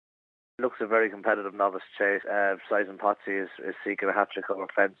Looks a very competitive novice chase. Pottsie is seeking a hat-trick over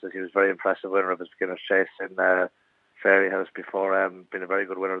fences. He was a very impressive winner of his beginner's chase in Fairy House before. Been a very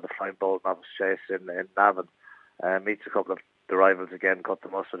good winner of the Flying Bolt novice chase in Navan. Meets a couple of the rivals again. Cut the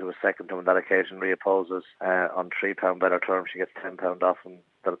Mustard, who was second to him on that occasion, reopposes on £3 better terms. She gets £10 off, and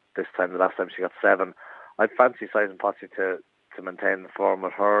this time, the last time, she got 7. I'd fancy Pottsie to maintain the form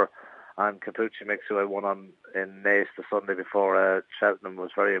with her. And Pottsie Mix, who I won on in Naas the Sunday before Cheltenham,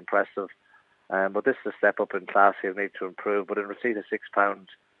 was very impressive. But this is a step up in class. He'll need to improve. But in receipt of £6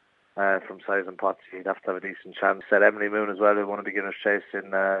 from Pottsie, he'd have to have a decent chance. Said Emily Moon as well, who won a beginner's chase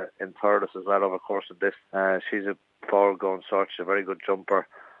in Thurles as well over the course of this. She's a forward-going sort. She's a very good jumper.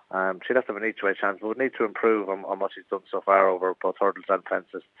 She'd have to have an each-way chance, but would need to improve on what she's done so far over both hurdles and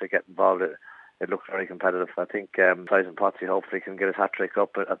fences to get involved. It looks very competitive. I think Pottsie hopefully can get his hat-trick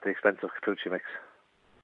up at the expense of Pottsie Mix.